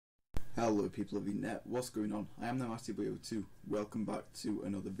Hello people of the net, what's going on? I am the MasterBoy02, welcome back to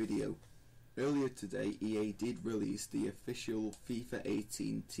another video. Earlier today EA did release the official FIFA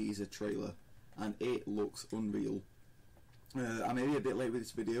 18 teaser trailer and it looks unreal. I may be a bit late with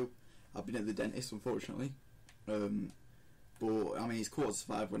this video, I've been at the dentist unfortunately, but I mean it's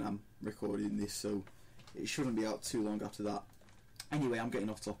 4:45 when I'm recording this, so it shouldn't be out too long after that. Anyway, I'm getting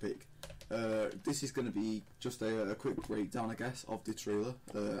off topic. This is going to be just a quick breakdown, I guess, of the trailer.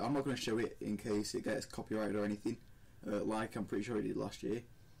 I'm not going to show it in case it gets copyrighted or anything, like I'm pretty sure it did last year,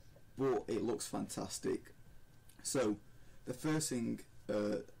 but it looks fantastic. So, the first thing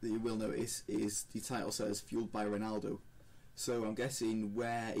that you will notice is the title says Fueled by Ronaldo. So I'm guessing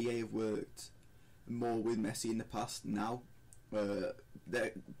where EA have worked more with Messi in the past, now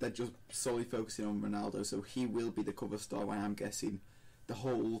they're just solely focusing on Ronaldo, so he will be the cover star. I am guessing the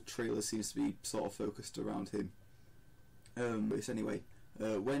whole trailer seems to be sort of focused around him. Anyway,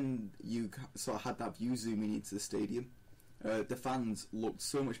 when you sort of had that view zooming into the stadium, the fans looked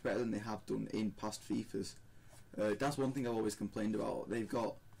so much better than they have done in past FIFAs. That's one thing I've always complained about. They've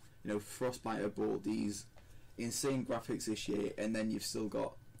got, Frostbite aboard these insane graphics this year, and then you've still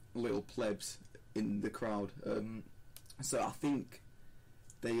got little plebs in the crowd. So I think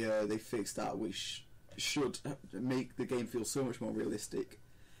they fixed that, which should make the game feel so much more realistic.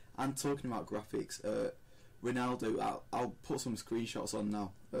 And talking about graphics, Ronaldo, I'll put some screenshots on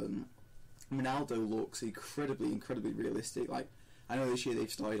now. Ronaldo looks incredibly realistic. Like, I know this year they've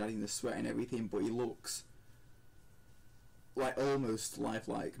started adding the sweat and everything, but he looks like almost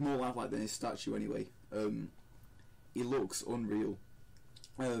lifelike, more lifelike than his statue anyway. He looks unreal.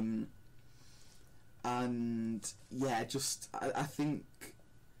 And yeah, I think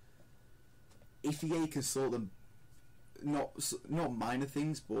if EA can sort them, not minor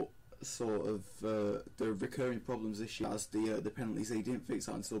things, but sort of the recurring problems this year, as the penalties they didn't fix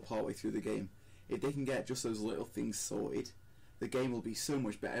out until partway through the game, if they can get just those little things sorted, the game will be so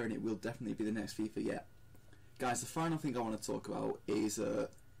much better, and it will definitely be the next FIFA yet. Guys, the final thing I want to talk about is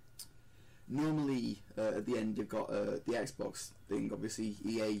normally at the end you've got the Xbox thing. Obviously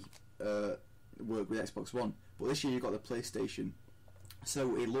EA work with Xbox One, but this year you've got the PlayStation,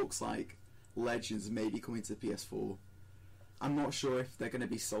 so it looks like Legends may be coming to PS4. I'm not sure if they're going to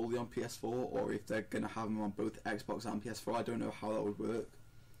be solely on PS4 or if they're going to have them on both Xbox and PS4. I don't know how that would work,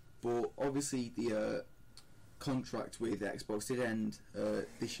 but obviously the contract with Xbox did end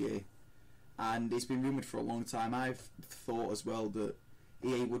this year, and it's been rumoured for a long time. I've thought as well that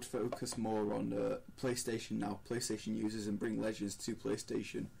EA would focus more on PlayStation now, PlayStation users, and bring Legends to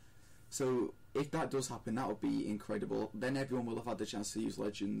PlayStation. So if that does happen, that would be incredible. Then everyone will have had the chance to use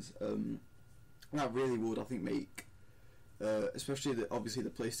Legends. That really would, I think, make especially obviously the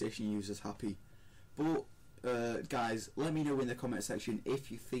PlayStation users happy. But guys, let me know in the comment section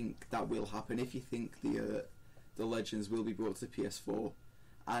if you think that will happen, if you think the Legends will be brought to PS4,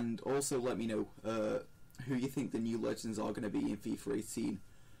 and also let me know who you think the new Legends are going to be in FIFA 18.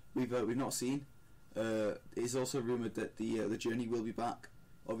 We've not seen. It's also rumoured that the Journey will be back.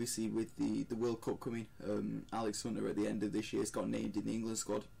 Obviously, with the World Cup coming, Alex Hunter at the end of this year has got named in the England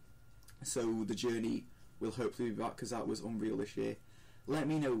squad, so the Journey will hopefully be back, because that was unreal this year. Let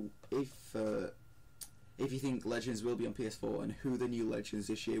me know if you think Legends will be on PS4 and who the new Legends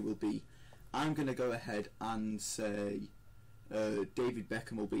this year will be. I'm going to go ahead and say David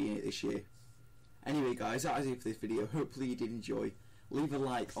Beckham will be in it this year. Anyway guys, that is it for this video. Hopefully you did enjoy. Leave a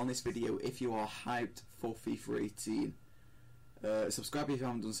like on this video if you are hyped for FIFA 18. Subscribe if you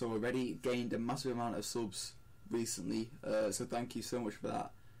haven't done so already. Gained a massive amount of subs recently, so thank you so much for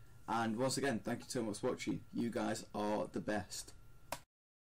that. And once again, thank you so much for watching. You guys are the best.